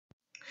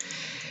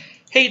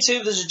Hey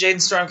YouTube, this is Jaden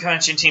Storm coming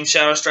to Team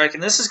Shadow Strike,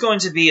 and this is going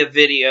to be a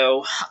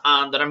video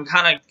that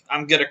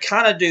I'm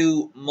gonna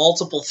do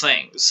multiple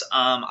things.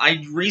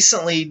 I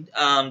recently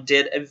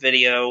did a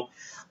video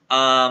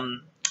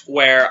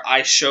where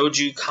I showed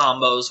you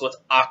combos with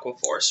Aqua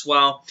Force.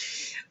 Well,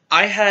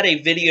 I had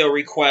a video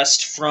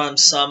request from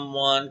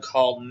someone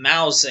called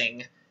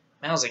Mousing.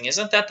 Mousing,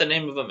 isn't that the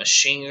name of a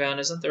machine gun?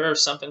 Isn't there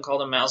something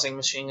called a Mousing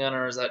machine gun,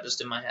 or is that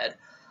just in my head?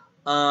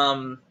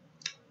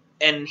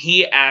 And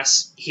he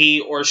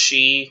or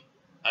she,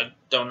 I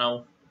don't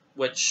know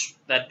which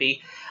that'd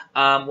be,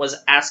 was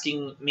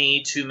asking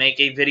me to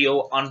make a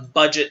video on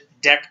budget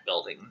deck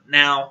building.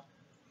 Now,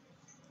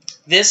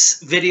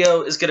 this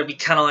video is going to be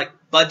kind of like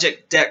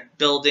budget deck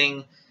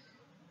building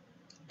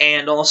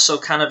and also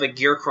kind of a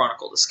Gear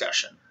Chronicle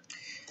discussion.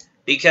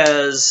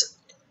 Because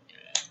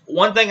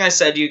one thing I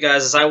said to you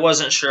guys is I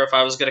wasn't sure if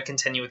I was going to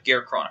continue with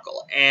Gear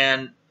Chronicle.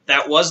 And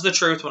that was the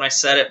truth when I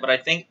said it, but I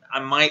think I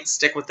might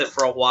stick with it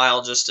for a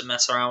while just to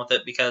mess around with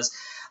it because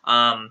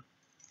running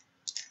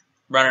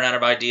out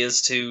of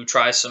ideas to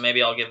try, so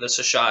maybe I'll give this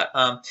a shot.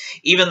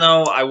 Even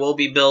though I will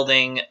be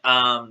building,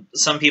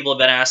 some people have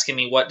been asking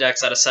me what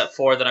decks out of set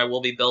 4 that I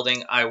will be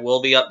building. I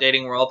will be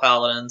updating Royal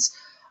Paladins.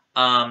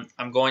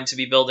 I'm going to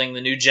be building the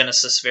new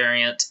Genesis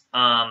variant,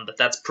 but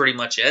that's pretty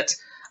much it.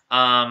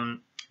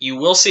 You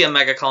will see a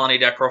Mega Colony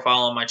deck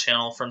profile on my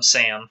channel from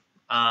Sam.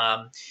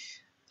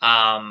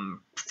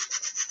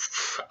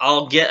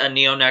 I'll get a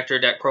Neo Nectar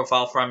deck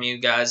profile from you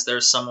guys.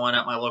 There's someone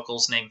at my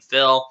locals named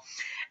Phil,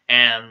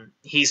 and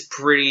he's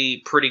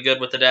pretty good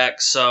with the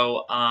deck.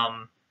 So,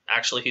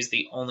 actually, he's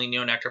the only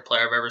Neo Nectar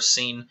player I've ever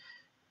seen.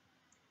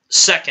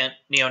 Second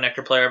Neo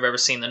Nectar player I've ever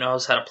seen that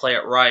knows how to play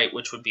it right,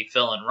 which would be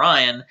Phil and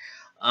Ryan.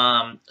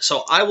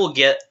 So I will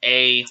get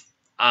a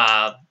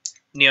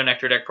Neo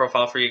Nectar deck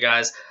profile for you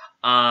guys,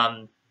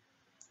 and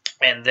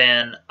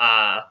then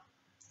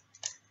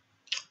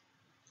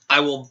I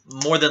will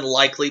more than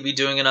likely be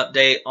doing an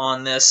update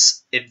on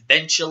this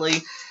eventually,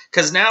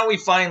 because now we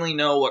finally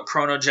know what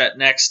Chronojet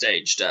Next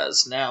Stage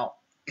does. Now,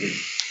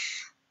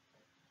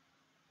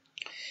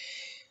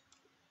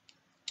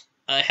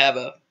 I had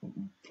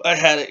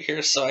it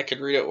here so I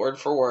could read it word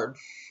for word.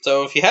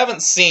 So if you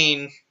haven't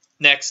seen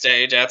Next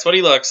Stage, that's what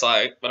he looks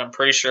like, but I'm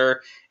pretty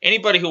sure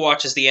anybody who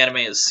watches the anime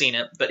has seen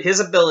it. But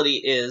his ability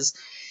is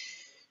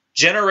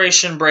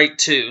Generation Break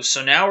 2.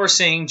 So now we're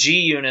seeing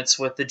G units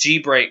with the G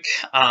break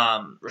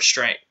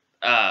restraint,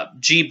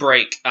 G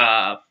break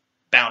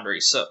boundary,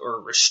 so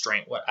or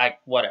restraint,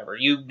 whatever.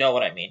 You know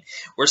what I mean.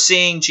 We're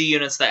seeing G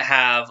units that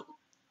have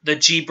the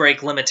G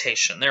break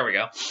limitation. There we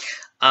go.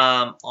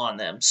 On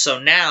them. So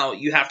now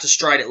you have to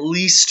stride at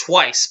least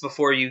twice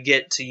before you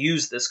get to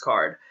use this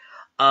card.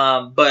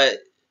 But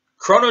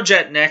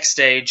Chronojet Next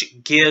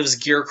Stage gives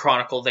Gear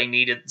Chronicle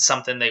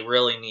something they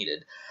really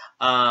needed.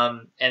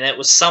 And it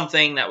was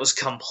something that was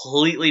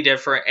completely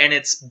different, and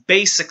it's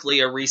basically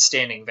a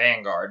restanding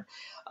Vanguard.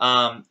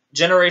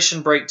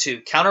 Generation Break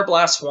 2.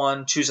 Counterblast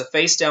 1. Choose a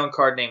face-down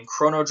card named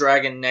Chrono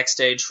Dragon Next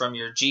Stage from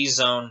your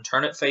G-Zone.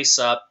 Turn it face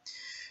up.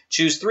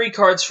 Choose 3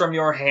 cards from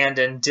your hand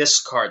and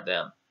discard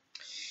them.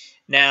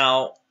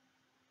 Now,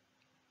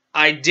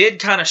 I did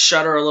kind of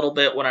shudder a little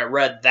bit when I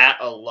read that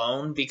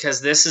alone,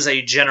 because this is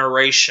a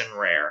generation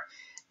rare.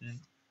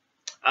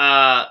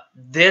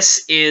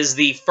 This is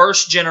the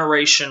first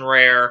generation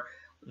rare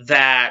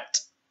that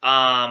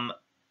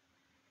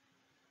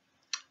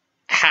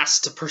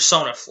has to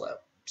persona flip.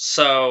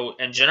 So,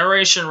 and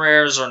generation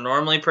rares are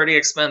normally pretty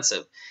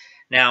expensive.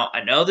 Now,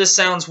 I know this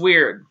sounds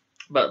weird,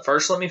 but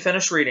first let me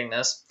finish reading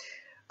this.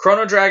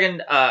 Chrono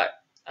Dragon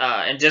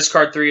and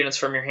discard 3 units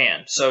from your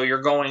hand. So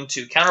you're going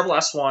to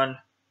Counterblast 1,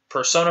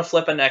 persona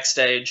flip a Next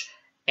Stage,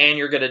 and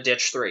you're going to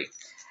ditch 3.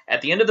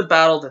 At the end of the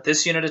battle that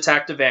this unit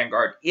attacked a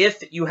Vanguard,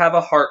 if you have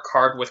a heart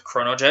card with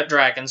Chronojet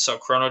Dragon, so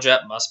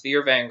Chronojet must be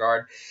your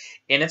Vanguard,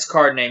 in its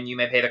card name, you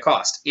may pay the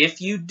cost.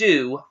 If you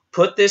do,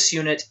 put this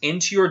unit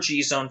into your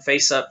G-Zone,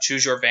 face up,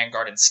 choose your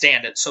Vanguard, and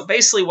stand it. So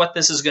basically what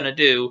this is going to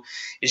do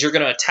is you're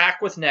going to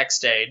attack with Next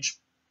Stage.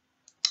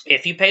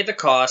 If you paid the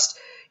cost,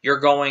 you're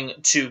going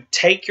to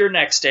take your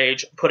Next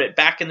Stage, put it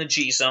back in the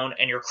G-Zone,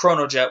 and your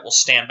Chronojet will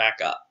stand back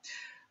up.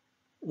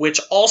 Which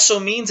also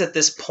means at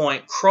this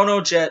point,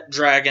 Chronojet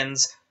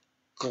Dragon's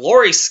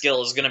Glory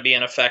skill is going to be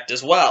in effect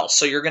as well.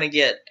 So you're going to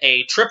get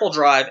a triple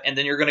drive, and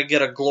then you're going to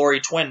get a Glory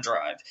twin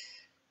drive.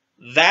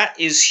 That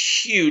is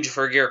huge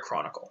for Gear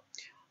Chronicle.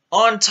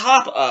 On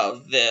top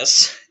of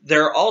this,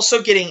 they're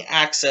also getting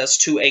access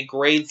to a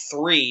grade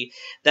 3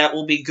 that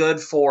will be good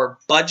for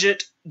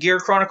budget Gear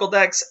Chronicle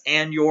decks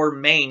and your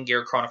main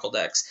Gear Chronicle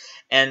decks.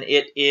 And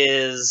it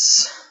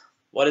is,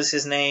 what is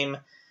his name?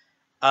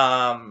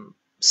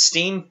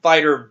 Steam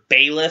Fighter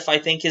Bailiff, I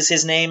think is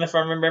his name, if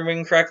I'm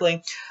remembering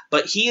correctly.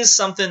 But he is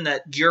something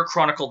that Gear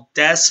Chronicle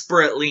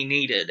desperately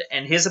needed,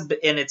 and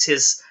it's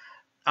his.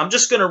 I'm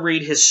just going to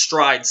read his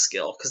stride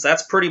skill, because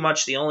that's pretty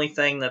much the only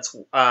thing that's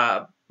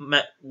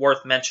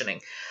worth mentioning.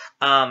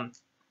 During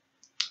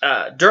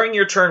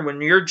your turn,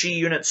 when your G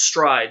unit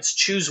strides,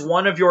 choose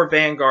one of your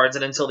Vanguards,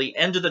 and until the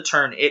end of the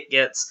turn, it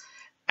gets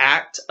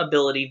Act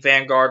ability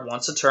Vanguard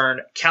once a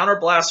turn.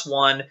 Counterblast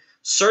 1.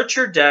 Search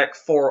your deck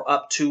for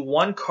up to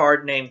one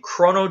card named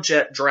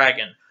Chronojet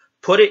Dragon.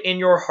 Put it in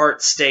your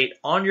heart state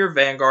on your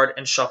Vanguard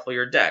and shuffle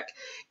your deck.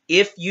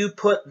 If you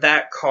put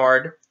that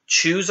card,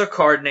 choose a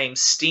card named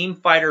Steam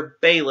Fighter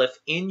Bailiff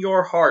in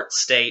your heart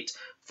state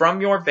from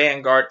your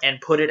Vanguard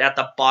and put it at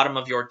the bottom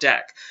of your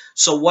deck.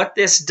 So what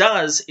this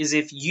does is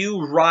if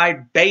you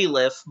ride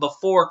Bailiff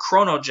before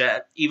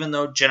Chronojet, even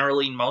though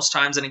generally most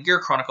times in a Gear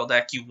Chronicle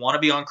deck you want to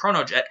be on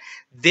Chronojet,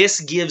 this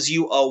gives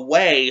you a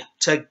way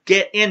to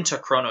get into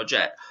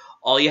Chronojet.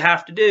 All you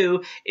have to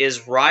do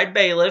is ride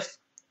Bailiff,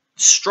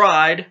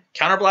 stride,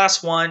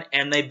 counterblast 1,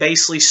 and they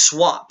basically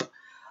swap.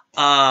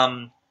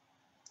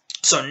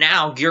 So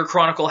now Gear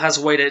Chronicle has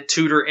a way to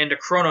tutor into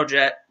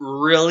Chronojet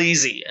real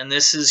easy, and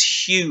this is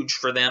huge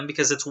for them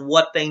because it's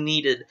what they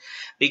needed.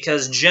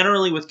 Because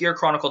generally with Gear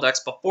Chronicle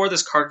decks, before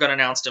this card got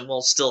announced, and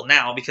well, still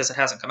now because it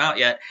hasn't come out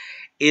yet,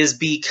 is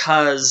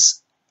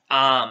because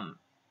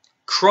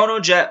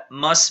Chronojet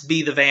must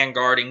be the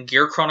Vanguard in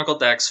Gear Chronicle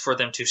decks for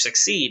them to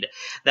succeed.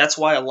 That's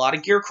why a lot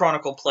of Gear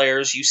Chronicle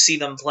players, you see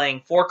them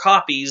playing 4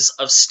 copies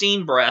of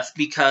Steam Breath,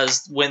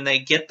 because when they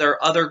get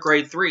their other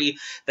grade 3,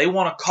 they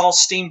want to call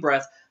Steam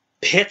Breath,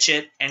 pitch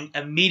it, and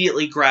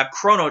immediately grab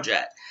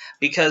Chronojet.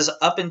 Because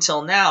up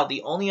until now,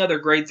 the only other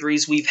grade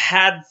 3s we've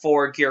had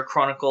for Gear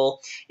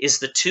Chronicle is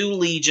the 2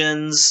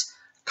 Legions,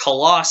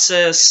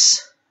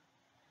 Colossus,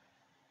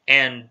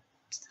 and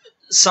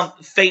some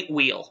Fate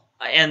Wheel.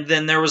 And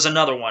then there was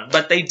another one.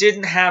 But they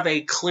didn't have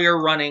a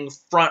clear-running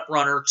front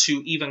runner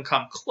to even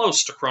come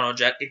close to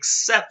Chronojet,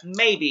 except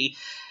maybe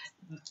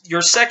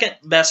your second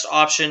best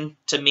option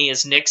to me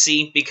is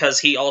Nixie, because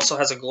he also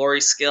has a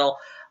glory skill.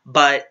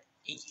 But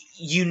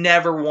you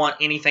never want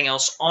anything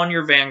else on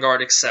your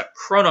Vanguard except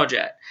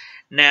Chronojet.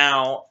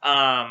 Now,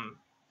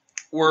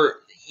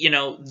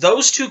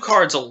 those 2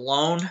 cards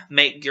alone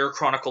make Gear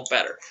Chronicle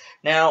better.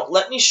 Now,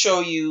 let me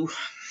show you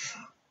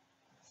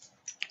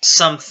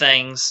some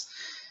things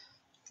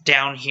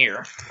down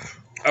here.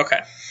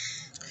 Okay.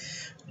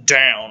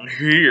 Down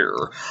here.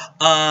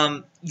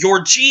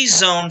 Your G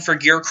zone for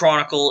Gear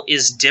Chronicle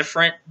is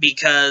different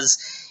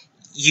because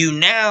you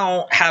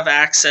now have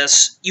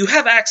access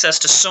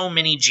to so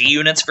many G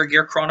units for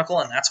Gear Chronicle,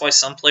 and that's why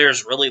some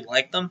players really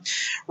like them.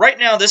 Right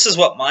now, this is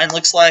what mine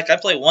looks like. I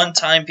play 1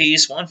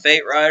 Timepiece, 1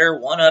 Fate Rider,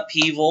 1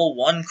 Upheaval,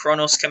 1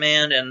 Chronos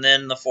Command, and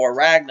then the 4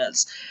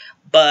 Ragnas.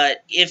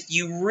 But if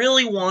you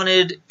really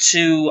wanted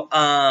to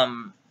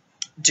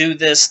do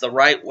this the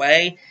right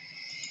way,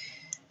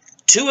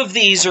 2 of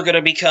these are going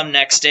to become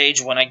next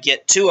stage when I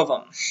get 2 of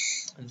them.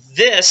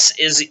 This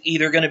is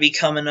either going to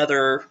become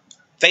another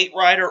Fate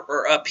Rider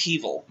or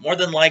Upheaval. More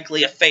than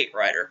likely a Fate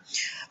Rider.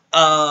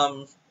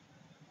 I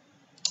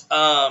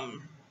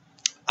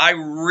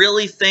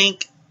really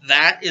think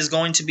that is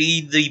going to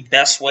be the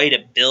best way to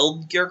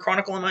build Gear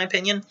Chronicle, in my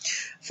opinion.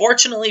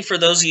 Fortunately, for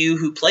those of you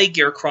who play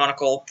Gear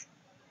Chronicle,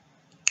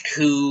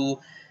 who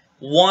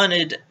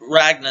wanted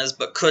Ragnas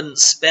but couldn't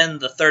spend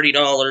the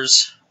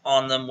 $30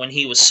 on them when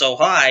he was so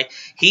high,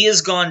 he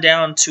has gone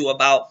down to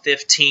about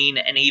 15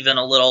 and even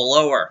a little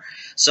lower.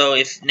 So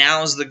if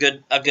now is a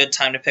good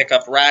time to pick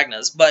up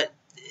Ragnas. But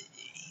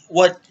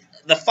what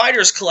the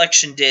Fighters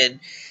Collection did,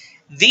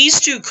 these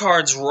 2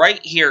 cards right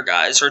here,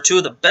 guys, are 2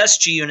 of the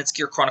best G units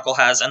Gear Chronicle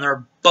has, and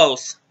they're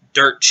both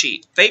dirt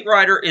cheap. Fate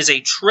Rider is a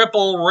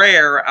triple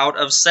rare out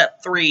of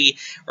set 3,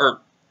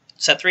 or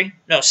set 3?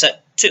 No,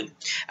 set 2.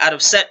 Out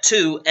of set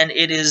 2, and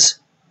it is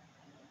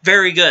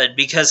very good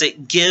because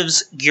it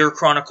gives Gear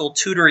Chronicle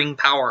tutoring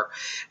power,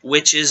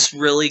 which is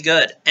really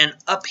good. And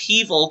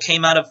Upheaval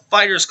came out of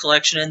Fighters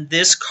Collection, and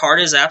this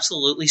card is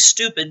absolutely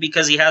stupid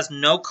because he has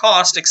no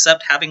cost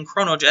except having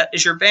Chronojet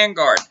as your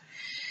Vanguard.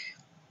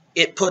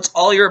 It puts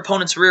all your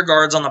opponent's rear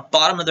guards on the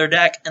bottom of their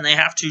deck, and they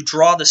have to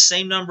draw the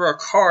same number of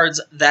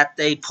cards that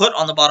they put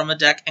on the bottom of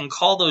the deck and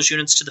call those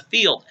units to the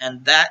field,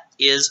 and that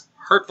is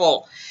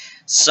hurtful.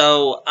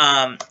 So,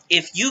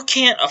 if you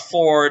can't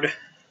afford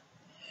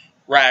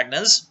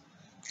Ragnas,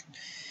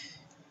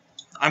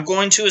 I'm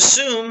going to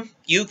assume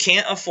you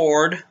can't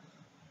afford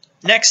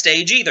next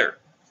stage either.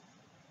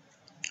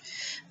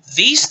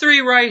 These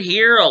 3 right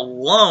here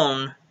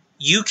alone,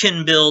 you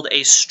can build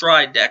a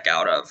stride deck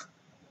out of.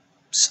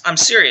 I'm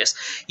serious.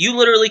 You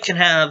literally can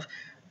have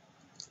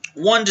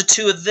 1 to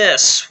 2 of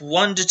this,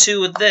 1 to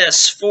 2 of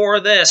this, 4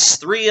 of this,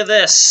 3 of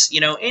this,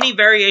 any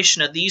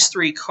variation of these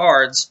 3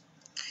 cards,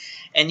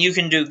 and you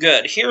can do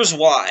good. Here's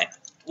why.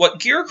 What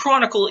Gear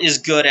Chronicle is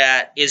good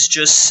at is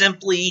just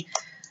simply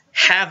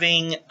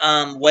having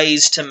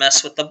ways to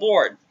mess with the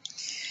board.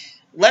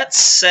 Let's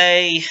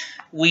say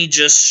we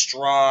just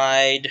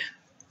stride.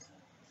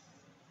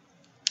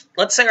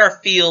 Let's say our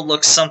field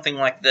looks something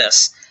like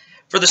this.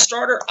 For the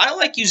starter, I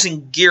like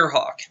using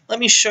Gearhawk. Let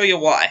me show you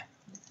why.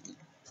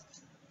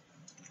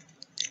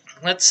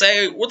 Let's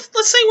say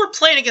we're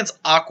playing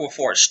against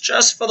Aquaforce,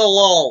 just for the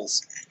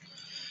lulz.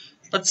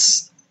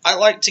 I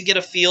like to get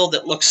a field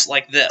that looks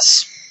like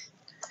this.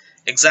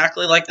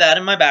 Exactly like that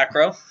in my back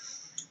row.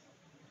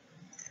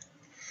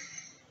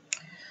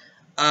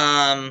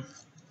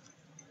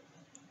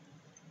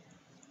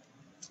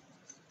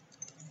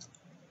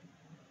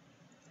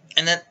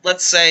 And then,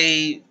 let's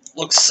say,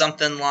 looks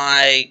something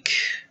like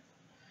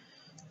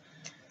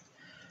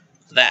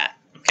that,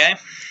 okay?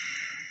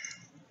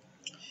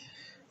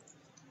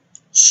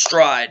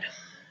 Stride.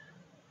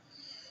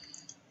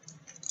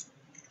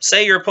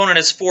 Say your opponent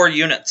has 4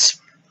 units.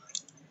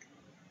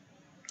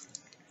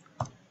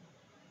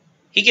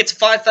 He gets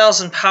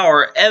 5,000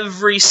 power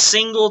every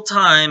single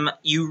time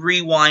you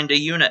rewind a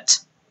unit.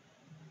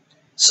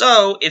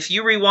 So, if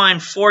you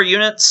rewind 4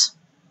 units,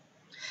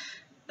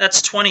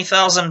 that's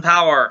 20,000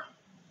 power.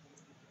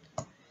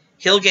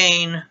 He'll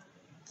gain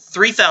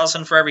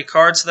 3,000 for every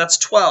card, so that's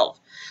 12.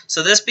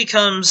 So this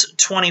becomes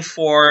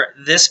 24,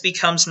 this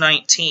becomes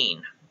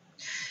 19.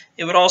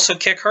 It would also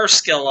kick her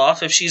skill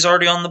off if she's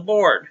already on the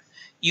board.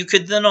 You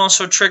could then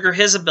also trigger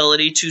his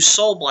ability to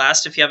Soul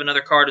Blast if you have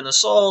another card in the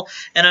Soul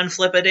and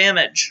unflip a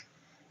damage.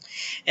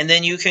 And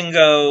then you can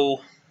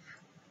go...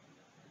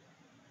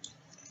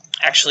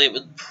 Actually, it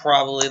would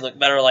probably look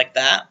better like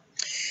that.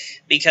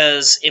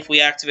 Because if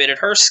we activated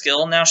her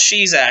skill, now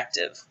she's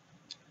active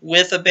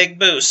with a big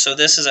boost. So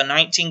this is a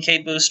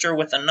 19k booster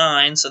with a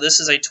 9, so this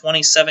is a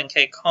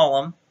 27k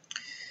column.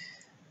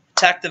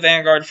 Attack the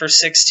Vanguard for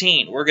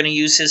 16. We're going to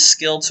use his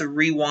skill to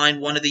rewind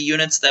one of the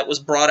units that was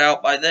brought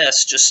out by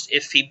this. Just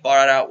if he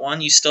brought out one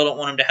you still don't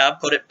want him to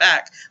have, put it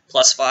back.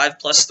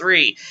 +5,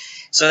 +3.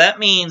 So that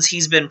means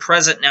he's been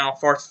present now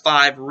for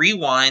 5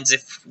 rewinds.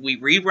 If we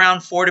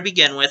reround 4 to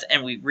begin with,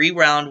 and we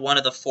reround one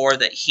of the 4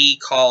 that he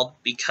called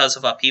because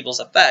of Upheaval's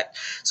effect.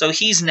 So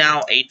he's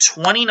now a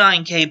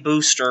 29k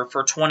booster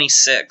for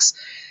 26.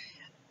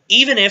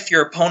 Even if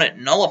your opponent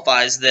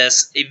nullifies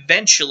this,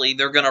 eventually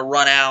they're going to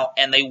run out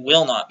and they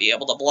will not be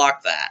able to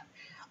block that.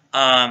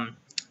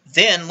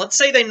 Then, let's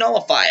say they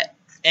nullify it.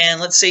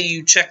 And let's say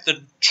you check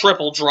the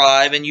triple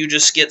drive and you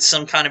just get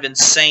some kind of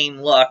insane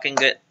luck and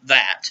get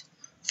that.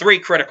 3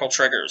 critical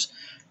triggers.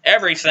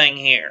 Everything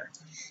here.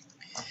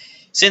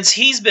 Since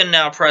he's been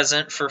now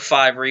present for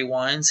 5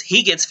 rewinds,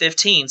 he gets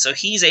 15. So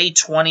he's a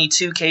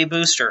 22k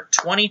booster.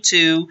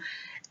 22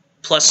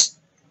 plus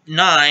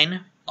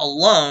 9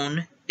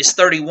 alone is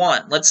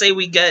 31. Let's say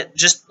we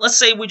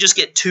just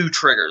get 2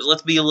 triggers.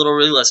 Let's be a little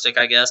realistic,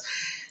 I guess.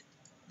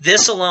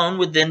 This alone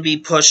would then be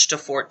pushed to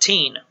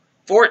 14.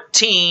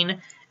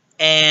 14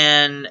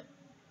 and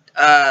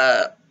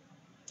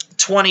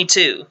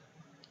 22.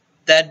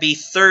 That'd be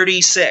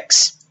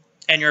 36.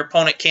 And your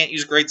opponent can't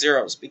use Great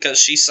Zeros because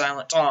she's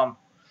Silent Tom.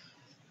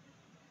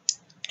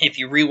 If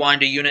you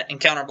rewind a unit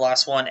and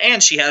counterblast one,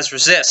 and she has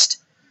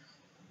resist.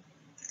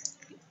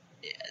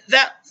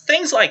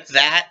 Things like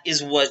that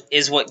is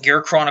what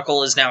Gear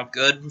Chronicle is now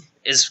good.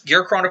 Is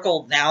Gear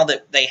Chronicle, now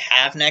that they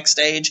have Next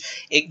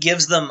Stage, it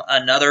gives them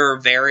another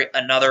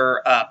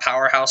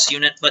powerhouse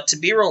unit. But to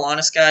be real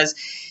honest, guys,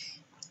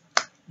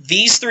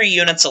 these 3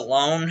 units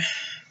alone,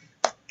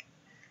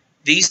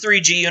 these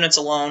 3 G units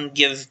alone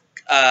give,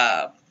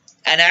 and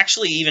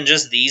actually even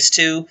just these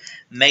 2,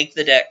 make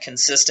the deck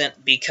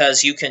consistent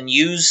because you can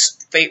use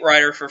Fate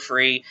Rider for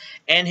free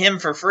and him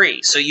for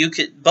free. So you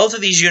could both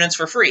of these units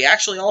for free.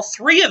 Actually, all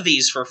 3 of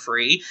these for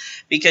free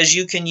because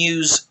you can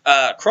use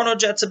Chrono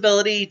Jet's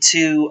ability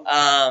to,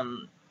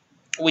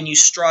 when you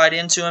stride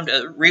into him,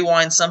 to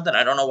rewind something.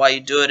 I don't know why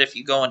you do it if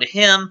you go into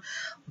him,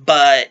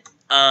 but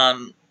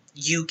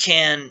you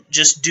can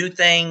just do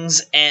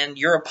things and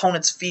your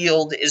opponent's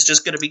field is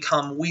just going to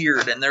become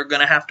weird and they're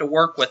going to have to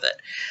work with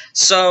it.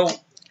 So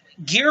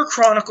Gear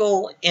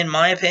Chronicle, in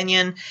my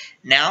opinion,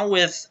 now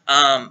with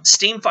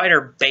Steam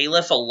Fighter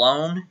Bailiff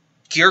alone,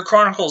 Gear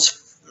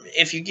Chronicle's,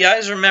 if you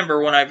guys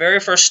remember when I very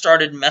first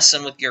started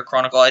messing with Gear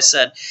Chronicle, I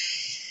said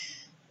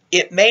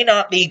it may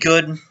not be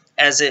good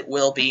as it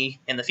will be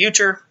in the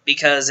future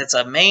because it's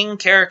a main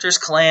character's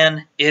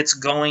clan. It's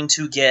going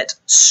to get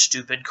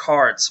stupid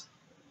cards.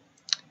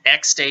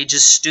 Next Stage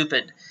is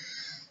stupid.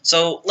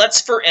 So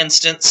let's, for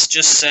instance,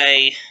 just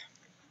say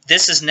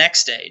this is Next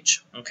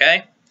Stage,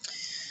 okay?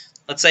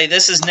 Let's say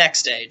this is Next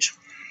Stage.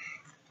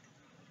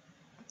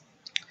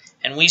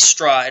 And we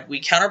stride. We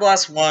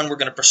counterblast 1, we're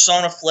going to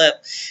Persona Flip,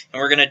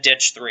 and we're going to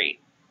ditch 3.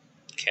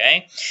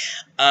 Okay?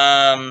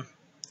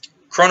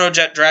 Chrono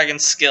Jet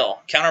Dragon's skill.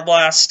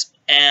 Counterblast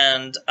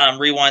and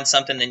rewind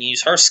something, then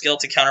use her skill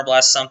to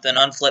counterblast something,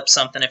 unflip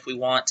something if we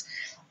want.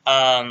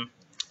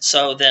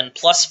 So then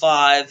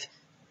 +5,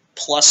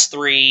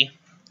 +3,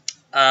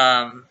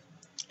 and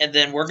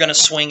then we're going to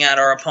swing at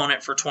our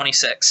opponent for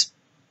 26.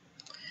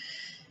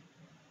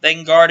 They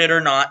can guard it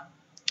or not.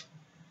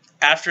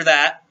 After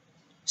that,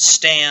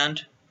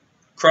 stand,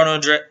 Chrono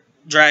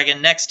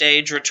Dragon Next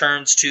Stage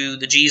returns to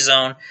the G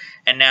zone,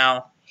 and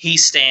now he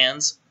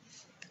stands.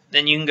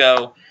 Then you can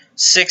go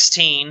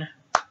 16,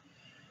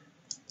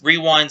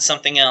 rewind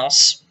something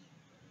else.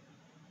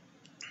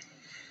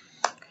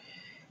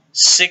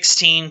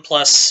 16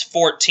 plus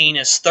 14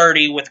 is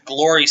 30 with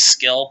Glory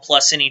skill,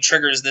 plus any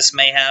triggers this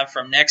may have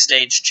from Next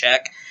Stage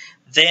check.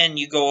 then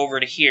you go over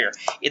to here.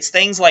 It's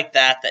things like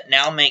that that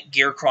now make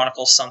Gear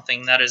Chronicle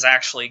something that is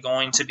actually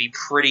going to be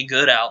pretty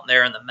good out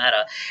there in the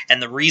meta.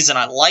 And the reason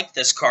I like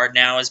this card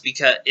now is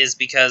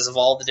because of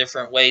all the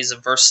different ways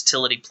of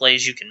versatility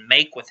plays you can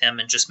make with him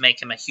and just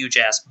make him a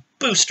huge-ass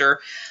booster.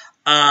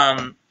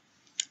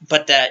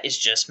 But that is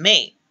just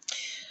me.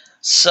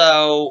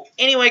 So,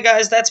 anyway,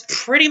 guys, that's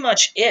pretty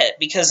much it.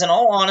 Because in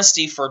all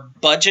honesty, for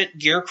budget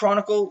Gear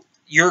Chronicle,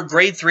 your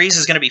grade 3s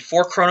is going to be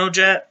 4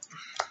 Chronojet.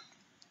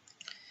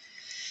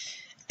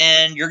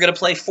 And you're going to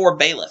play 4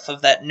 Bailiff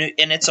of that new,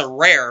 and it's a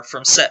rare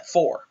from set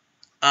 4.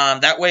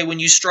 That way, when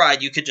you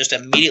stride, you could just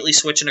immediately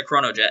switch into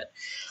Chronojet.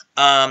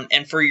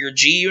 And for your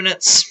G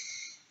units,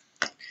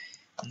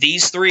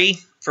 these 3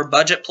 for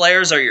budget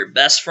players are your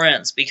best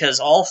friends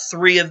because all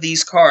 3 of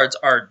these cards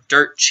are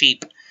dirt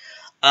cheap.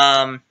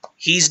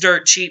 He's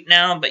dirt cheap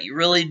now, but you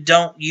really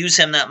don't use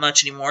him that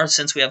much anymore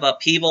since we have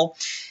Upheaval.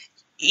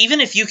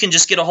 Even if you can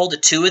just get a hold of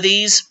 2 of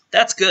these,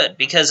 that's good,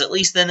 because at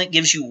least then it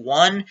gives you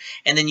 1,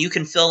 and then you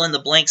can fill in the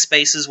blank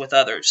spaces with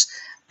others.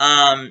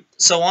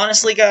 So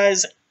honestly,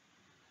 guys,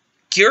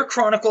 Gear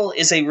Chronicle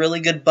is a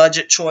really good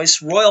budget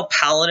choice. Royal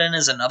Paladin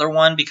is another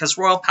one, because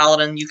Royal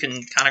Paladin you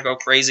can kind of go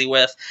crazy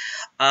with.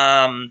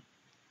 But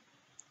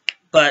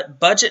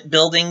budget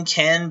building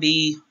can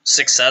be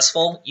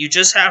successful. You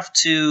just have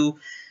to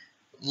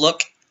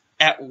look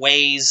at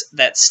ways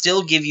that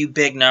still give you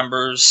big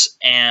numbers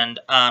and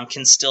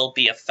can still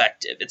be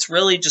effective. It's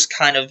really just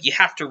kind of, you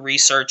have to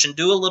research and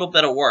do a little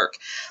bit of work.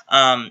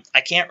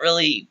 I can't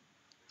really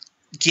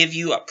give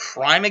you a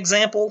prime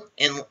example,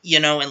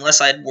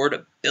 unless I were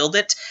to build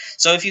it.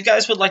 So if you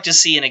guys would like to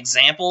see an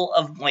example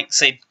of, like,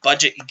 say,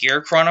 budget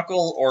Gear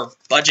Chronicle or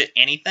budget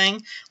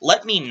anything,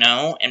 let me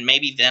know, and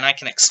maybe then I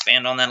can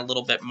expand on that a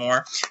little bit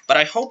more. But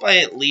I hope I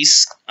at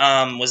least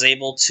was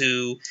able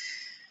to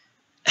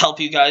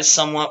help you guys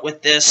somewhat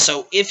with this.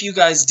 So if you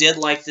guys did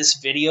like this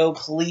video,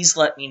 please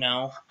let me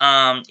know.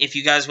 If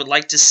you guys would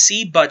like to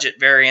see budget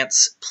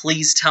variants,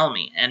 please tell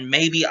me, and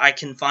maybe I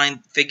can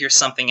figure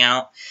something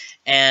out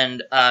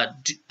and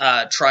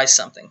try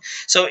something.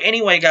 So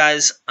anyway,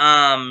 guys,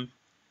 I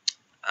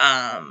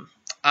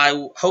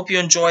hope you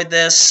enjoyed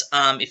this.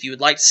 If you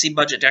would like to see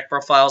budget deck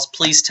profiles,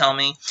 please tell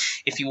me.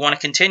 If you want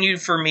to continue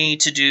for me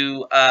to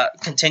do,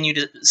 continue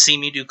to see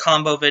me do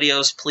combo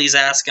videos, please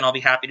ask, and I'll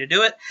be happy to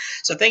do it.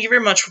 So thank you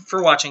very much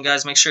for watching,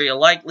 guys. Make sure you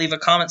like, leave a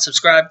comment,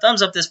 subscribe,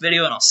 thumbs up this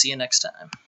video, and I'll see you next time.